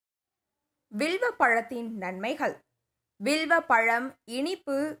வில்வ பழத்தின் நன்மைகள். வில்வ பழம்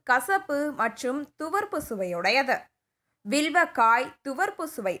இனிப்பு, கசப்பு மற்றும் துவர்ப்பு சுவையுடையது. வில்வ காய் துவர்ப்பு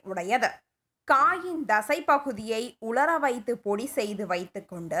சுவை உடையது. காயின் தசை பகுதியை உலர வைத்து பொடி செய்து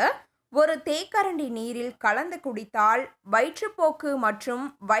வைத்துக்கொண்டு ஒரு தேக்கரண்டி நீரில் கலந்து குடித்தால் வயிற்றுப்போக்கு மற்றும்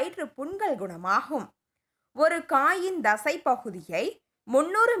வயிற்று புண்கள் குணமாகும். ஒரு காயின் தசை பகுதியை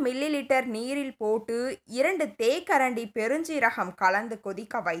 300 மில்லிலிட்டர் நீரில் போட்டு 2 தேக்கரண்டி பெருஞ்சீரகம் கலந்து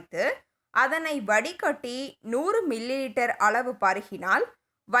கொதிக்க வைத்து அதனை வடிகட்டி 100 மில்லிலிட்டர் அளவு பருகினால்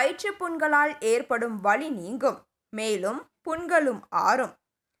வயிற்று புண்களால் ஏற்படும் வலி நீங்கும், மேலும் புண்களும் ஆறும்.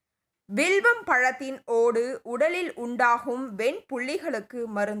 வில்வம் பழத்தின் ஓடு உடலில் உண்டாகும் வெண்புள்ளிகளுக்கு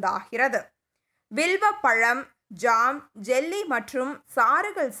மருந்தாகிறது. வில்வ பழம் ஜாம், ஜெல்லி மற்றும்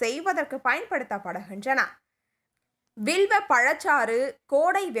சாறுகள் செய்வதற்கு பயன்படுத்தப்படுகின்றன. வில்வ பழச்சாறு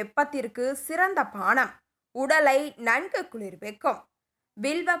கோடை வெப்பத்திற்கு சிறந்த பானம், உடலை நன்கு குளிர்விக்கும்.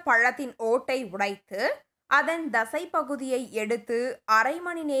 வில்வ பழத்தின் ஓட்டை உடைத்து அதன் தசை பகுதியை எடுத்து அரை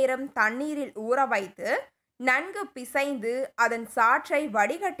மணி நேரம் தண்ணீரில் ஊற வைத்து நன்கு பிசைந்து அதன் சாற்றை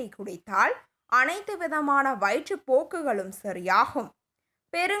வடிகட்டி குடித்தால் அனைத்து விதமான வயிற்றுப்போக்குகளும் சரியாகும்.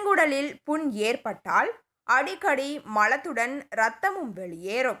 பெருங்குடலில் புண் ஏற்பட்டால் அடிக்கடி மலத்துடன் இரத்தமும்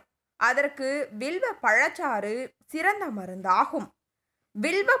வெளியேறும். அதற்கு வில்வ பழச்சாறு சிறந்த மருந்தாகும்.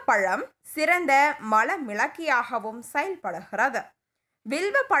 வில்வ பழம் சிறந்த மலமிளக்கியாகவும் செயல்படுகிறது.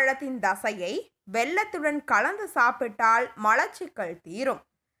 வில்வ பழத்தின் தசையை வெல்லத்துடன் கலந்து சாப்பிட்டால் மலச்சிக்கல் தீரும்.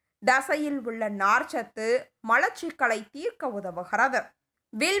 தசையில் உள்ள நார்ச்சத்து மலச்சிக்கலை தீர்க்க உதவுகிறது.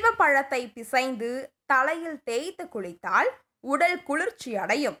 வில்வ பழத்தை பிசைந்து தலையில் தேய்த்து குளித்தால் உடல் குளிர்ச்சி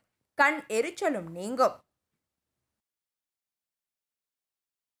அடையும், கண் எரிச்சலும் நீங்கும்.